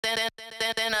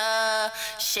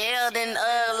Sheldon,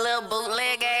 little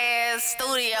bootleg ass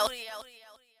studio.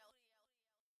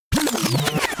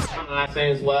 My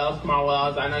name is Wells, Small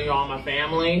Wells. I know you're all my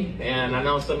family, and I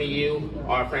know some of you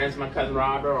are friends of my cousin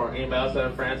Robert or anybody else that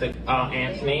are friends of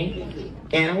Anthony.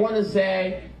 And I want to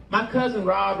say, my cousin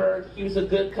Robert, he was a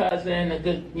good cousin, a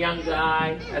good young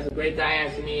guy, as a great guy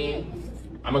as me.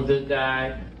 I'm a good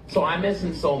guy. So I miss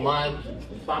him so much.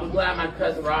 So I'm glad my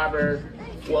cousin Robert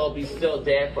will be still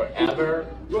dead forever.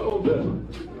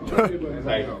 It's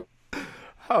like,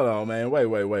 hold on, man. Wait.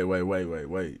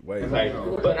 it's like,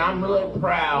 but I'm really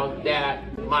proud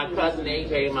that my cousin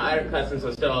AJ and my other cousins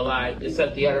are still alive,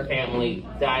 except the other family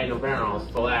died in funerals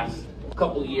for the last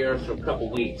couple years or couple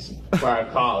weeks prior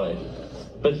to college.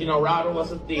 But you know, Robert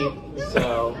was a thief,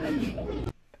 so.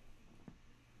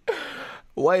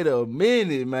 Wait a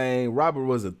minute, man. Robert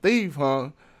was a thief, huh?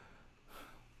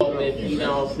 If he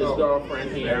knows his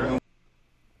girlfriend here.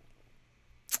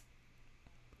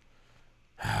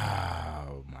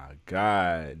 Oh my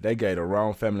God. They gave the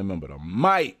wrong family member the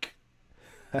mic.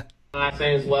 My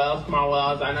name is Wells, Small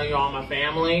Wells. I know you're all my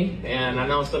family, and I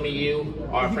know some of you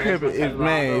are friends with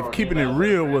if keeping it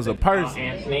real was a person.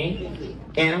 Anthony.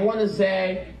 And I want to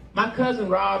say, my cousin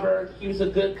Robert, he was a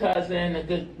good cousin, a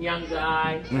good young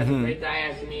guy, as a great guy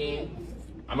as me.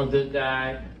 I'm a good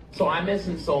guy. So I miss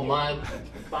him so much.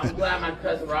 So I'm glad my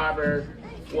cousin Robert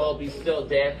will be still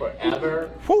dead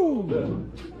forever.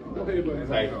 It's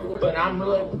like, but I'm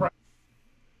really proud.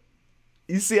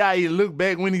 You see how he looked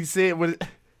back when he said what?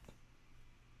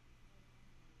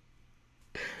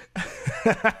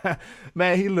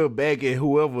 Man, he looked back at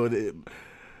whoever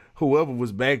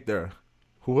was back there.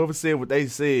 Whoever said what they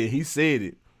said, he said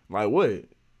it. Like what?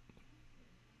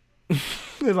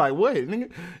 It's like what,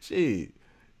 nigga? Shit.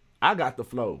 I got the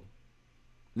flow.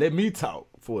 Let me talk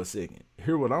for a second.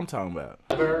 Hear what I'm talking about.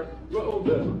 It's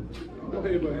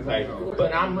like,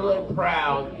 but I'm really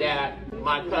proud that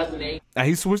my cousin A. Now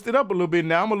he switched it up a little bit.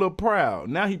 Now I'm a little proud.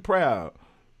 Now he proud.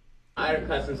 My other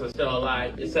cousins are still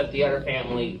alive, except the other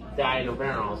family died in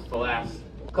funerals for the last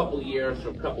couple years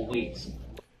or couple weeks.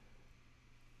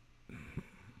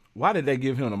 Why did they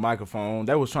give him the microphone?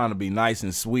 They was trying to be nice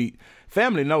and sweet.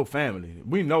 Family know family.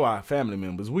 We know our family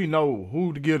members. We know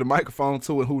who to give the microphone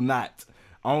to and who not.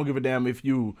 I don't give a damn if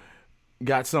you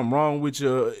got something wrong with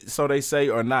you, so they say,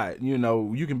 or not. You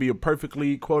know, you can be a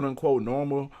perfectly quote-unquote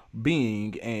normal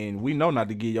being, and we know not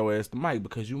to give your ass the mic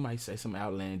because you might say some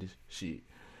outlandish shit.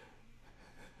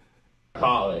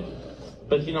 College.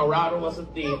 But you know, Robert was a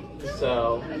thief,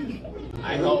 so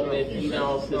I hope if he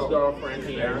knows his girlfriend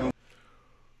here.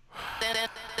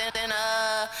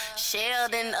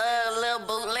 Sheldon, little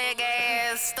bootleg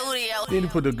ass studio. Then he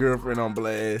put the girlfriend on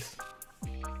blast.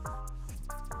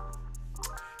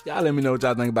 Y'all let me know what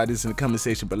y'all think about this in the comment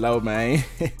section below, man.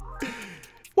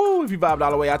 Woo, if you vibed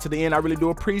all the way out to the end, I really do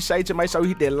appreciate you. Make sure you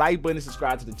hit that like button and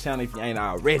subscribe to the channel if you ain't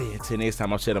already. Until next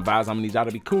time, I'm SheldonVybez. I'm gonna need y'all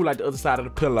to be cool like the other side of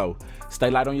the pillow. Stay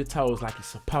light on your toes like you're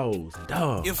supposed.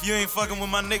 Dog. If you ain't fucking with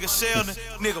my nigga Sheldon,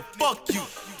 nigga, fuck you.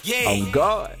 Yeah. On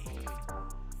God.